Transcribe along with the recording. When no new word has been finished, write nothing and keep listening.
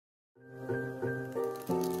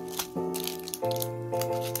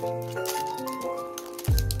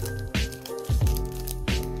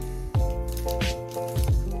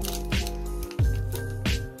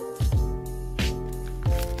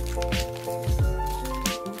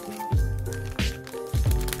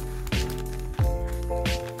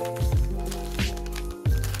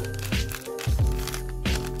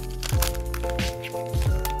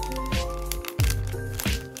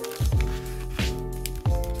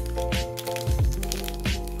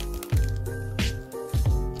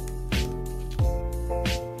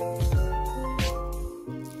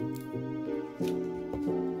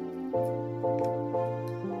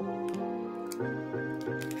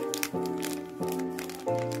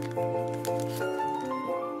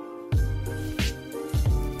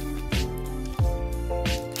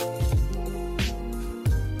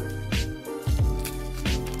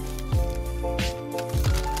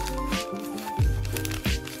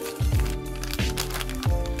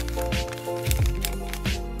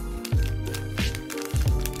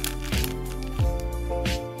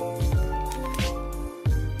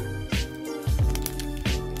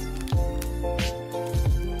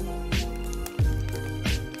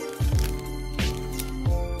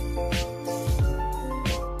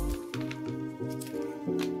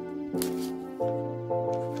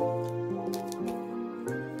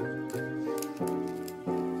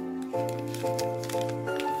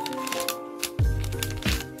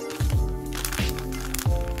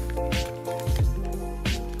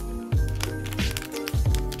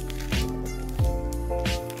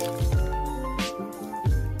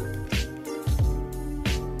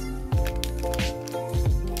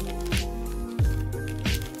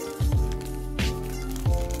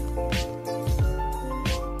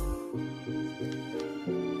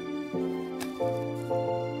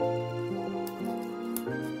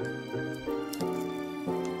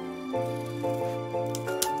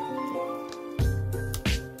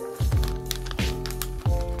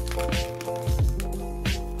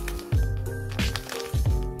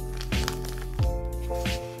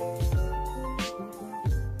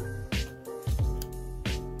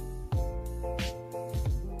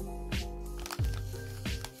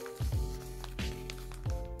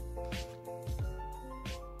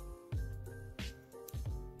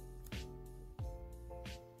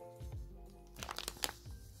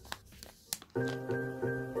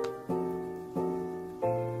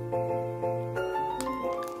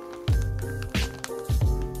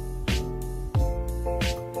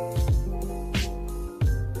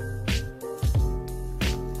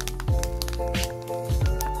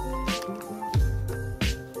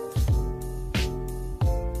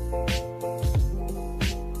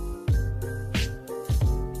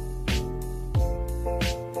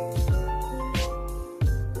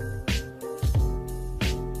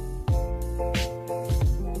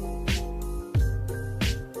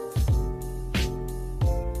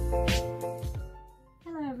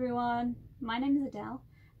My name is Adele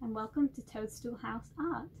and welcome to Toadstool House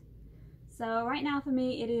Art. So right now for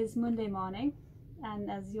me it is Monday morning,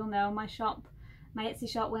 and as you'll know, my Etsy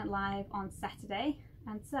shop went live on Saturday,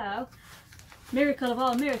 and so, miracle of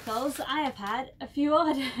all miracles, I have had a few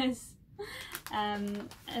orders. And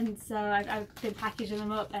so I've been packaging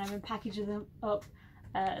them up, and I've been packaging them up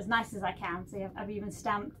as nice as I can. So I've even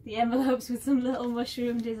stamped the envelopes with some little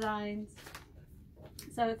mushroom designs.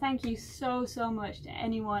 So thank you so much to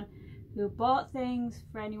anyone who bought things,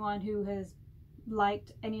 for anyone who has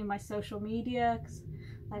liked any of my social media,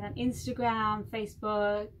 like on Instagram,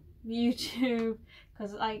 Facebook, YouTube,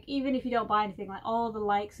 because like even if you don't buy anything, like all the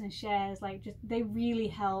likes and shares, like just they really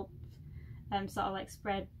help sort of like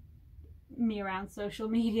spread me around social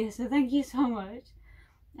media. So thank you so much.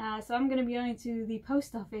 So I'm going to be going to the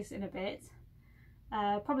post office in a bit.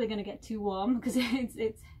 Probably going to get too warm because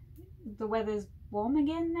it's the weather's warm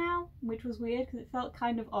again now, which was weird because it felt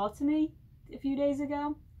kind of autumny a few days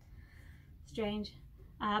ago. Strange.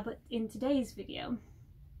 But in today's video,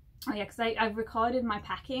 oh yeah, because I've recorded my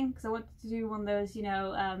packing, because I wanted to do one of those, you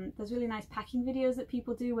know, those really nice packing videos that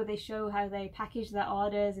people do where they show how they package their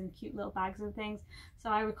orders in cute little bags and things. So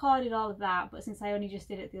I recorded all of that, but since I only just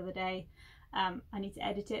did it the other day, I need to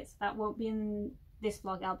edit it, so that won't be in this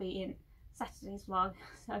vlog, I'll be in Saturday's vlog.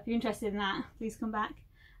 So if you're interested in that, please come back.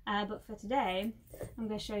 But for today, I'm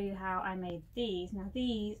going to show you how I made these. Now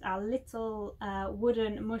these are little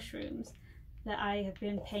wooden mushrooms that I have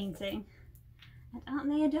been painting. And aren't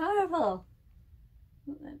they adorable?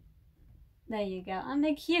 There you go, aren't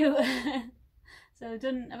they cute? So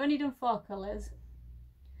I've only done 4 colours.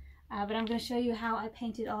 But I'm going to show you how I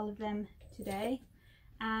painted all of them today.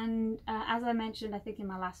 And as I mentioned, I think in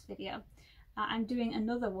my last video, I'm doing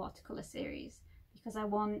another watercolour series, because I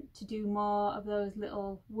want to do more of those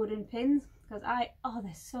little wooden pins, because oh,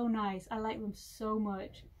 they're so nice. I like them so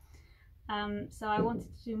much. So I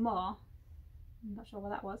wanted to do more. I'm not sure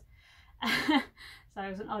what that was. Sorry,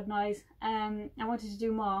 it was an odd noise. I wanted to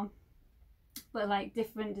do more, but like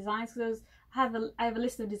different designs, because I have a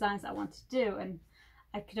list of designs that I want to do, and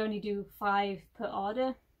I could only do 5 per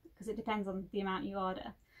order, because it depends on the amount you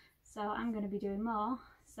order. So I'm going to be doing more.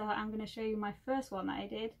 So I'm going to show you my first one that I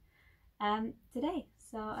did today.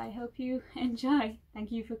 So I hope you enjoy.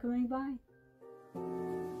 Thank you for coming by.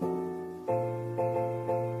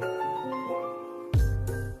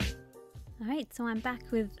 Alright, so I'm back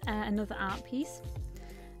with another art piece.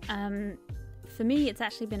 For me it's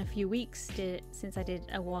actually been a few weeks since I did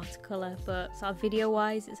a watercolour, but sort of video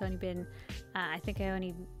wise it's only been, I think I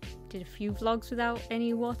only did a few vlogs without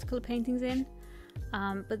any watercolour paintings in.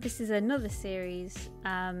 But this is another series.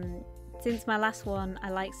 Since my last one I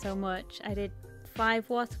liked so much, I did 5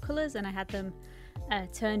 watercolours and I had them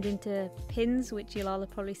turned into pins, which you'll all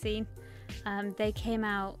have probably seen. They came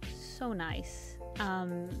out so nice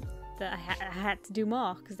that I had to do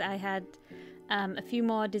more, because I had a few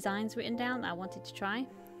more designs written down that I wanted to try.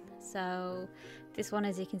 So this one,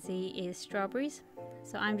 as you can see, is strawberries.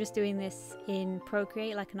 So I'm just doing this in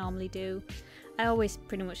Procreate like I normally do. I always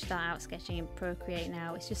pretty much start out sketching in Procreate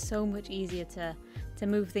now. It's just so much easier to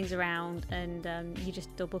move things around, and you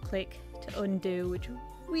just double click to undo, which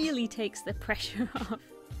really takes the pressure off.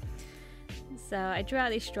 So I drew out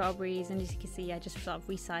these strawberries, and as you can see I just sort of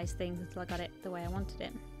resized things until I got it the way I wanted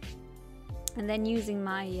it. And then using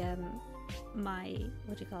my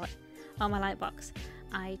what do you call it? on my light box.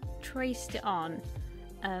 I traced it on.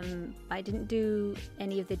 I didn't do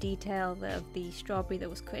any of the detail of the strawberry that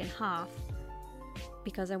was cut in half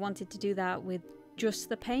because I wanted to do that with just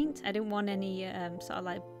the paint. I didn't want any sort of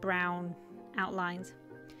like brown outlines.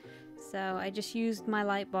 So I just used my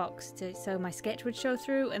light box so my sketch would show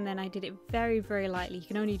through, and then I did it very, very lightly. You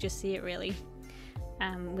can only just see it really.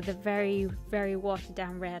 With a very, very watered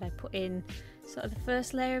down red, I put in sort of the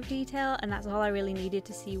first layer of detail, and that's all I really needed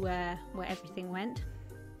to see where everything went.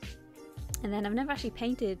 And then I've never actually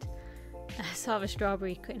painted sort of a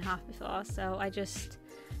strawberry cut in half before, so I just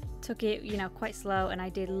took it, you know, quite slow, and I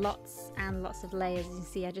did lots and lots of layers. As you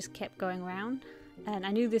see, I just kept going around, and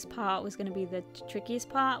I knew this part was going to be the trickiest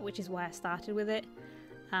part, which is why I started with it.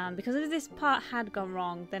 Because if this part had gone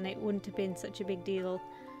wrong, then it wouldn't have been such a big deal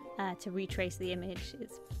to retrace the image.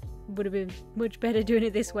 It would have been much better doing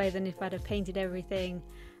it this way than if I'd have painted everything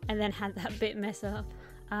and then had that bit mess up.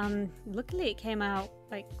 Luckily it came out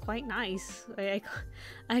like quite nice. I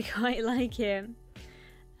quite like it.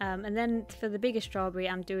 And then for the bigger strawberry,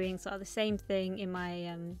 I'm doing sort of the same thing in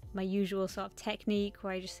my my usual sort of technique,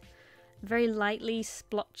 where I just very lightly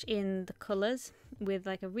splotch in the colours with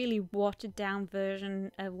like a really watered down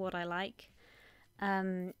version of what I like.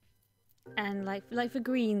 And like for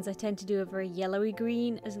greens, I tend to do a very yellowy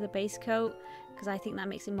green as the base coat, because I think that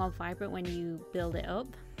makes it more vibrant when you build it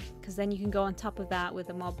up, because then you can go on top of that with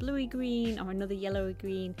a more bluey green or another yellowy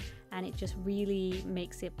green, and it just really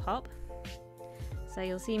makes it pop. So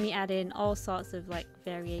you'll see me add in all sorts of like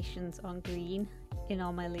variations on green in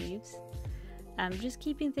all my leaves. Just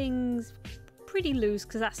keeping things pretty loose,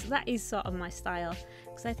 because that is sort of my style.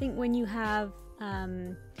 Because I think when you have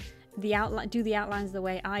the outlines the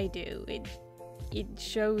way I do, it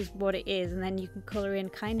shows what it is, and then you can colour in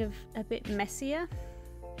kind of a bit messier,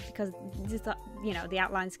 because just, you know, the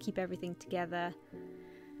outlines keep everything together.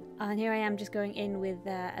 And here I am just going in with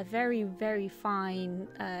a very, very fine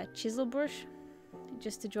chisel brush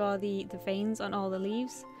just to draw the veins on all the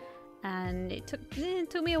leaves, and it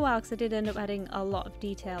took me a while because I did end up adding a lot of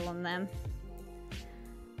detail on them.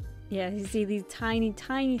 Yeah, you see these tiny,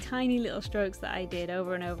 tiny, tiny little strokes that I did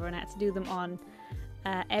over and over, and I had to do them on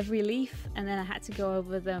every leaf, and then I had to go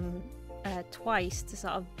over them twice to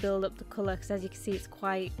sort of build up the colour, because as you can see it's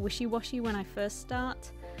quite wishy-washy when I first start,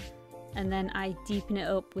 and then I deepen it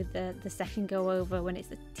up with the second go over when it's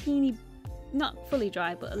a teeny, not fully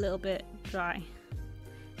dry, but a little bit dry.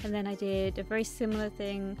 And then I did a very similar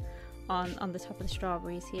thing on the top of the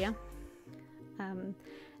strawberries here.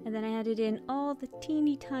 And then I added in all the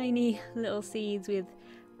teeny tiny little seeds with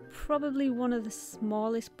probably one of the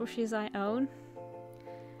smallest brushes I own.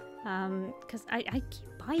 Because I keep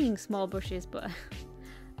buying small brushes, but I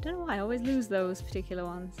don't know why I always lose those particular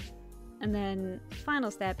ones. And then the final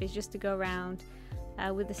step is just to go around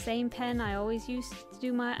with the same pen I always use to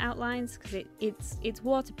do my outlines, because it's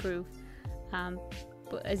waterproof.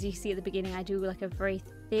 But as you see at the beginning, I do like a very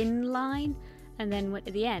thin line. And then at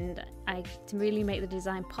the end, to really make the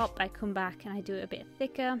design pop, I come back and I do it a bit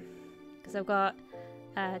thicker, because I've got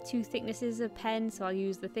two thicknesses of pen, so I'll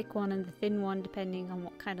use the thick one and the thin one depending on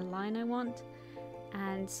what kind of line I want.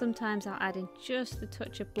 And sometimes I'll add in just a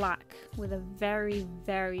touch of black with a very,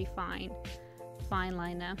 very fine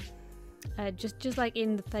liner, just like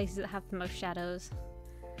in the places that have the most shadows.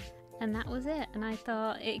 And that was it, and I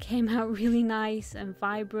thought it came out really nice and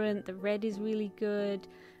vibrant. The red is really good.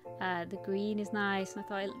 The green is nice, and I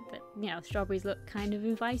thought that, you know, strawberries look kind of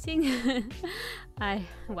inviting. I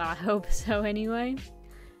hope so anyway.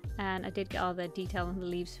 And I did get all the detail on the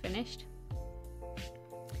leaves finished.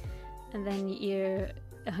 And then you're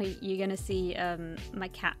gonna see my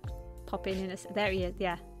cat pop in there he is,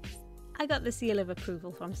 yeah. I got the seal of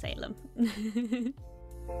approval from Salem.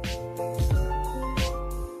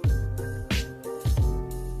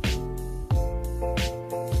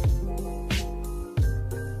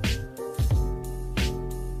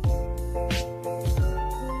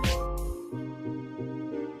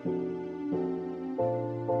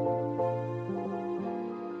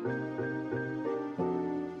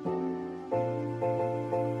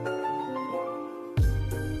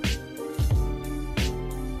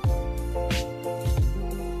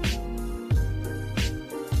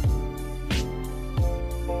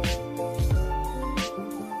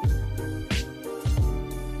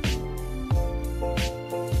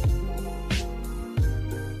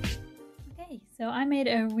 So I made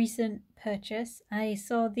a recent purchase. I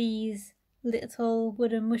saw these little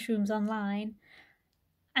wooden mushrooms online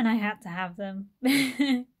and I had to have them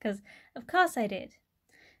because of course I did.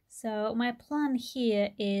 So my plan here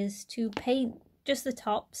is to paint just the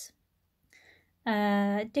tops,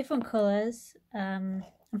 different colours.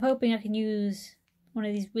 I'm hoping I can use one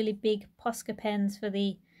of these really big Posca pens for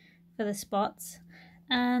the spots,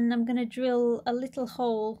 and I'm going to drill a little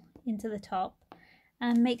hole into the top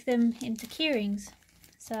and make them into keyrings.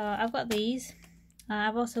 So I've got these.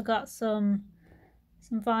 I've also got some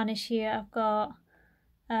varnish here. I've got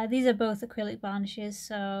these are both acrylic varnishes,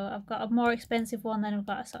 so I've got a more expensive one, then I've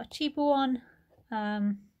got a sort of cheaper one.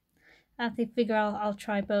 I figure I'll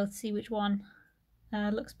try both, see which one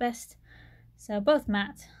looks best. So both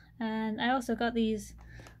matte, and I also got these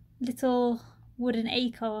little wooden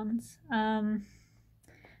acorns.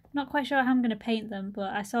 Not quite sure how I'm going to paint them,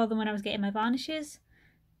 but I saw them when I was getting my varnishes,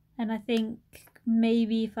 and I think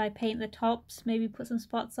maybe if I paint the tops, maybe put some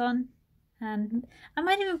spots on, and I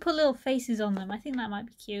might even put little faces on them. I think that might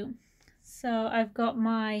be cute. So I've got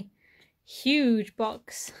my huge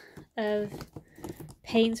box of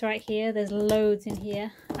paints right here. There's loads in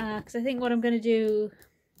here, because I think what I'm going to do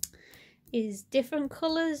is different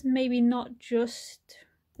colours, maybe not just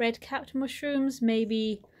red-capped mushrooms,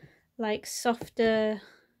 maybe like softer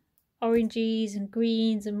oranges and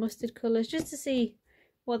greens and mustard colours, just to see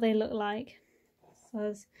what they look like.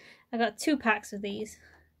 So I got 2 packs of these.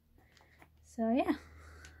 So yeah,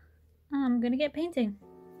 I'm gonna get painting.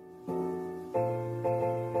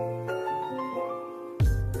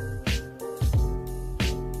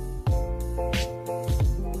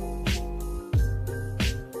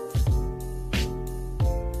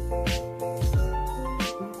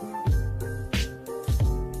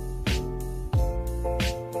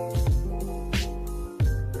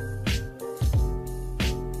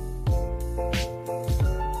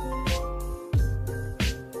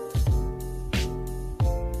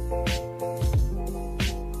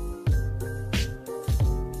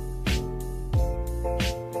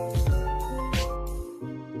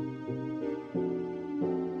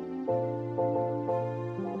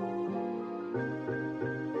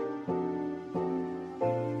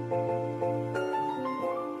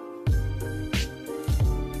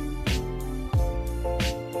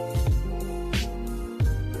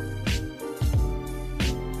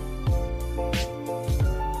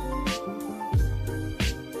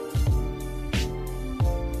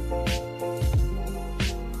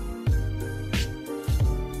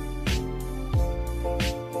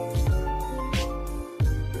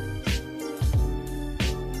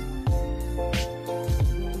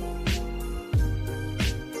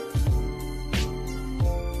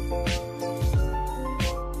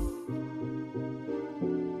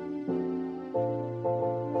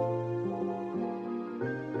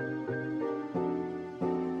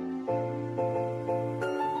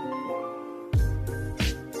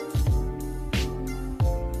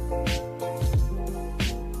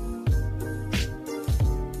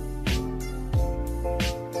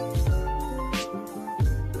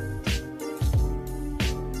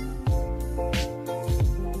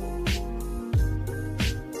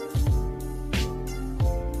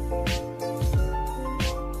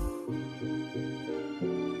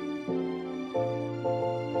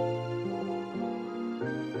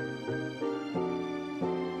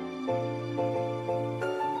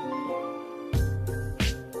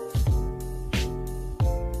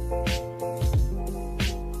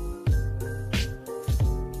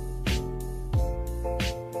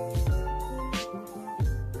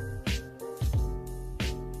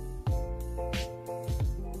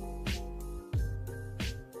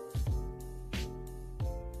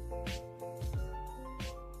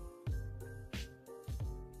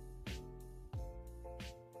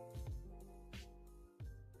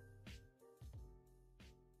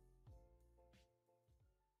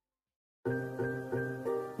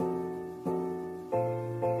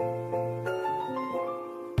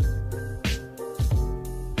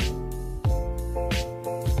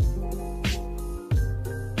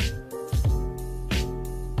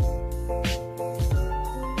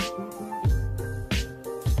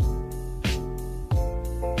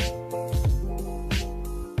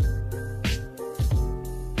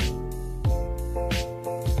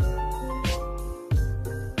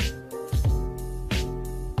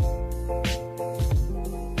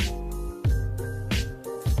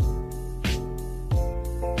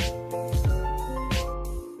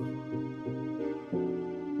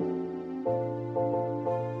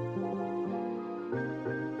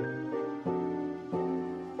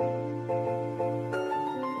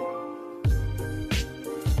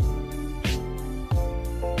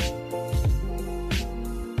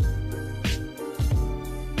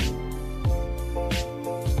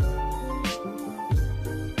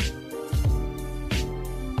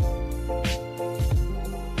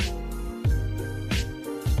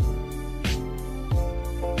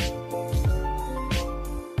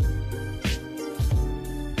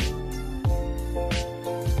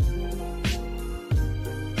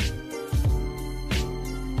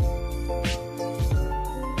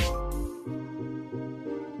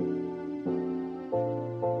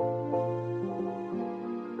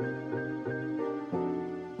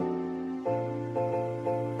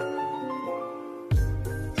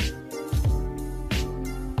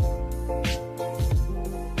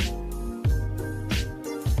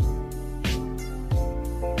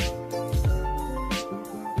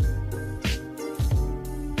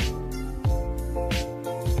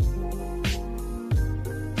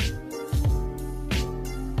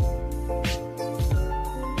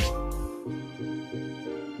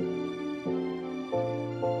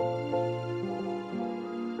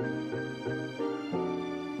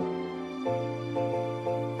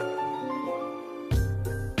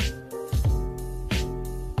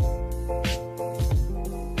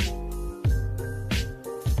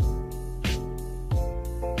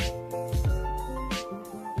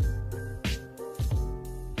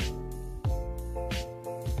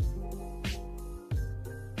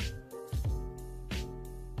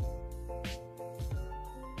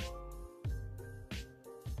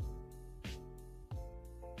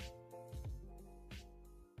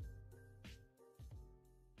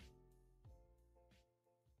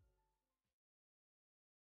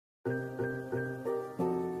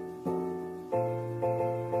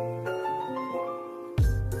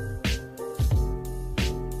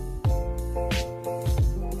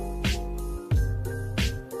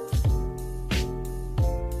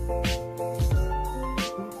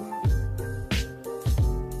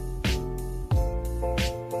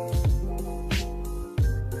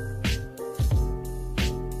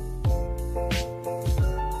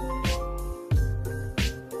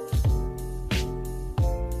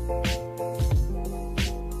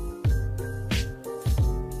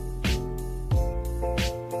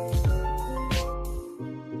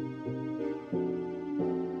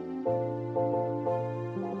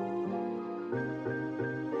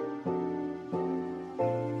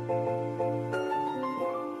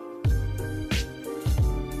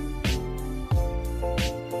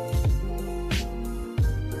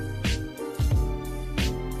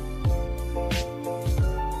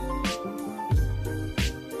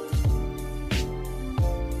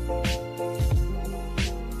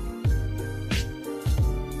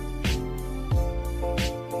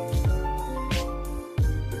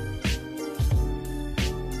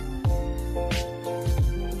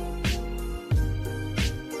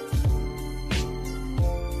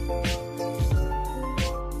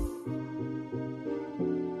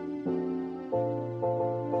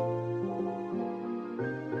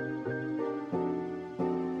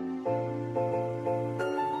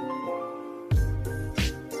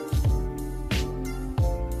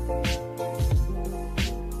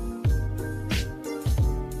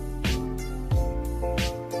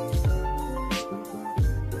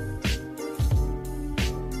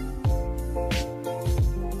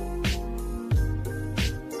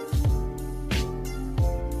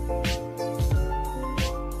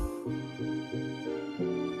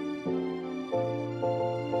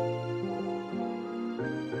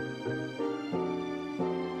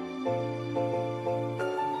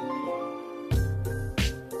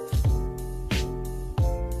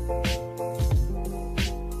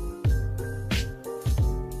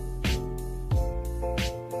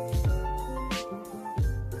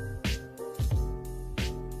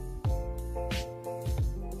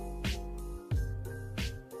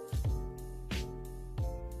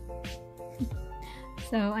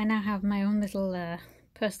 So I now have my own little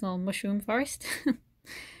personal mushroom forest.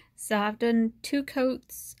 So I've done 2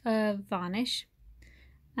 coats of varnish,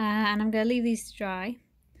 and I'm going to leave these to dry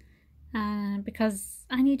because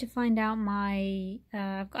I need to find out my,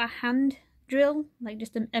 I've got a hand drill, like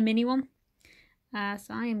just a mini one.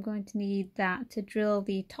 So I am going to need that to drill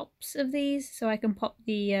the tops of these so I can pop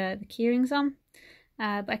the keyrings on.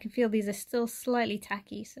 But I can feel these are still slightly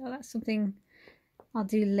tacky, so that's something I'll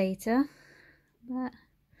do later. But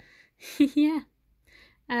yeah.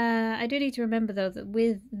 I do need to remember though that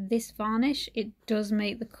with this varnish it does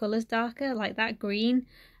make the colours darker, like that green.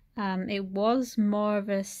 It was more of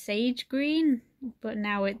a sage green, but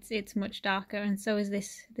now it's much darker, and so is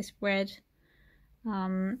this red.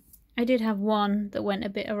 I did have one that went a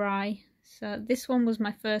bit awry, so this one was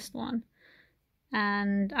my first one,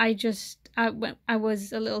 and I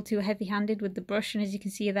was a little too heavy-handed with the brush, and as you can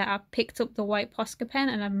see that I picked up the white Posca pen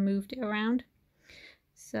and I've moved it around.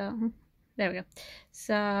 So there we go.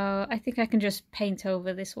 So I think I can just paint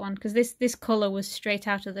over this one because this colour was straight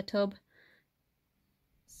out of the tub,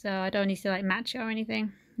 so I don't need to like match it or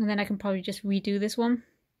anything, and then I can probably just redo this one.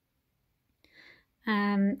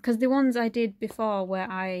 Because the ones I did before where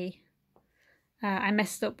I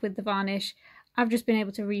messed up with the varnish, I've just been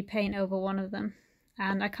able to repaint over one of them,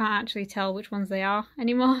 and I can't actually tell which ones they are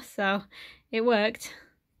anymore, so it worked.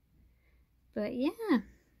 But yeah,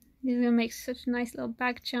 these are going to make such nice little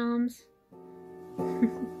bag charms.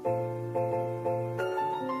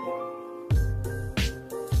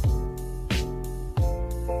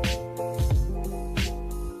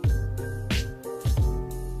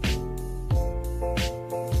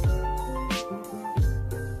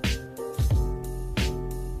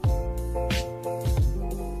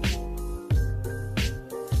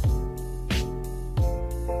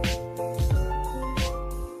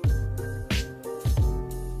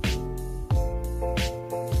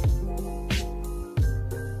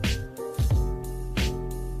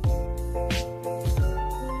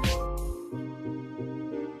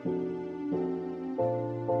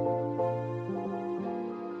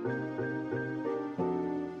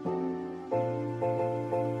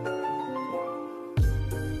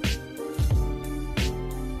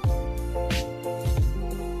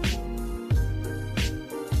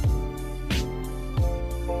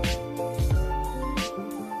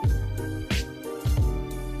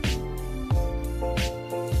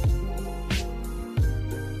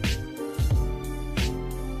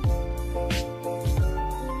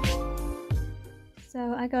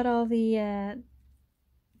 So I got all the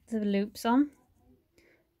loops on.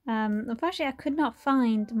 Unfortunately, I could not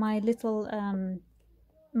find my little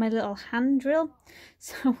hand drill.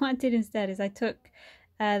 So what I did instead is I took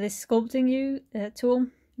this sculpting tool,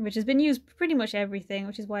 which has been used pretty much everything,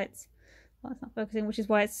 which is why it's not focusing, which is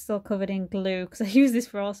why it's still covered in glue, because I use this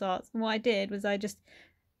for all sorts. And what I did was I just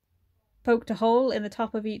poked a hole in the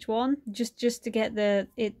top of each one just to get the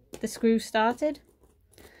screw started.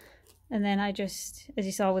 And then I just, as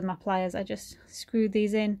you saw with my pliers, I just screwed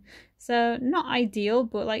these in. So not ideal,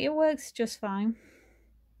 but like it works just fine.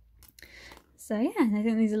 So yeah, I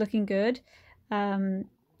think these are looking good. Some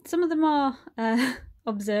of the more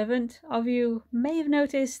observant of you may have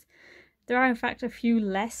noticed there are in fact a few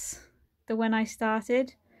less than when I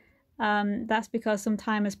started. That's because some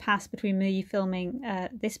time has passed between me filming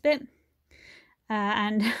this bit.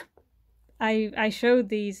 And I showed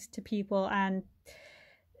these to people and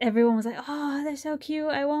everyone was like, oh, they're so cute,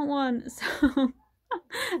 I want one. So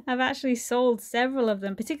I've actually sold several of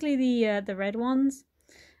them, particularly the red ones.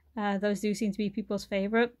 Those do seem to be people's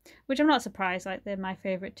favourite, which I'm not surprised, like they're my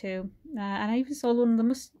favourite too. And I even sold one of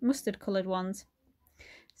the mustard coloured ones.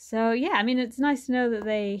 So yeah, I mean, it's nice to know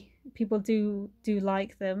that people do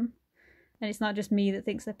like them, and it's not just me that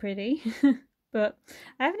thinks they're pretty. But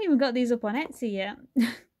I haven't even got these up on Etsy yet.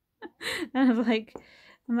 And I'm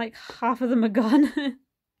like half of them are gone.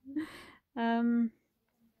 I'm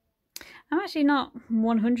actually not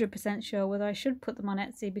 100% sure whether I should put them on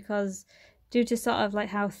Etsy, because due to sort of like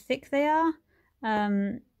how thick they are,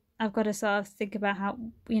 I've got to sort of think about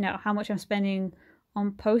how much I'm spending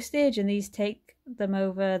on postage, and these take them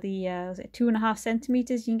over the was it 2.5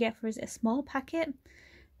 centimeters you can get for a small packet.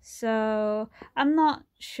 So I'm not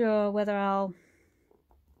sure whether I'll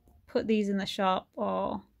put these in the shop,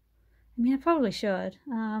 or I mean I probably should.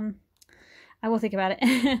 I will think about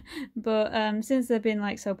it. But since they've been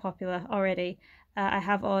like so popular already, I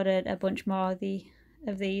have ordered a bunch more of the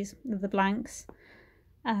blanks.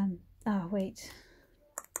 Oh wait,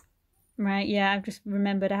 right, yeah, I've just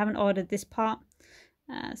remembered I haven't ordered this part.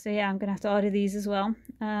 So yeah, I'm gonna have to order these as well.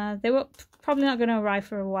 They were probably not going to arrive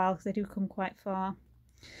for a while because they do come quite far.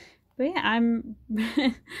 But yeah, I'm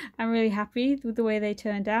I'm really happy with the way they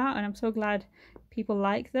turned out, and I'm so glad people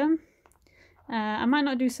like them. I might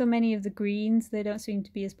not do so many of the greens, they don't seem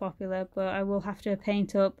to be as popular, but I will have to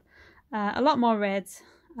paint up a lot more reds,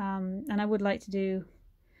 and I would like to do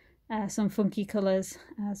some funky colours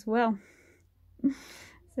as well.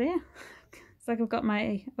 So yeah, it's like I've got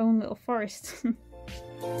my own little forest.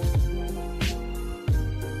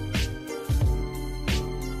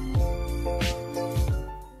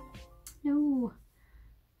 No.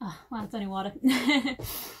 Oh, well, it's only water.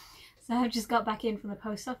 So I've just got back in from the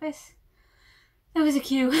post office. There was a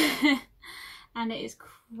queue and it is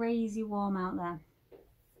crazy warm out there.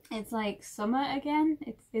 It's like summer again.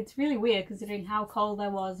 It's really weird considering how cold I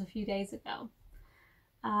was a few days ago.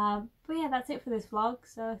 But yeah, that's it for this vlog.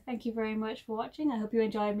 So thank you very much for watching. I hope you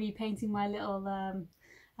enjoyed me painting my little,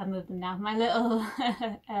 I've moved them now, my little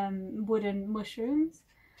wooden mushrooms.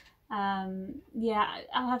 Yeah,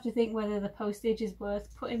 I'll have to think whether the postage is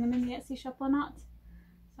worth putting them in the Etsy shop or not.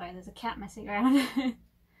 Sorry, there's a cat messing around.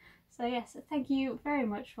 So yes, thank you very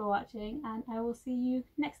much for watching, and I will see you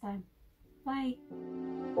next time. Bye!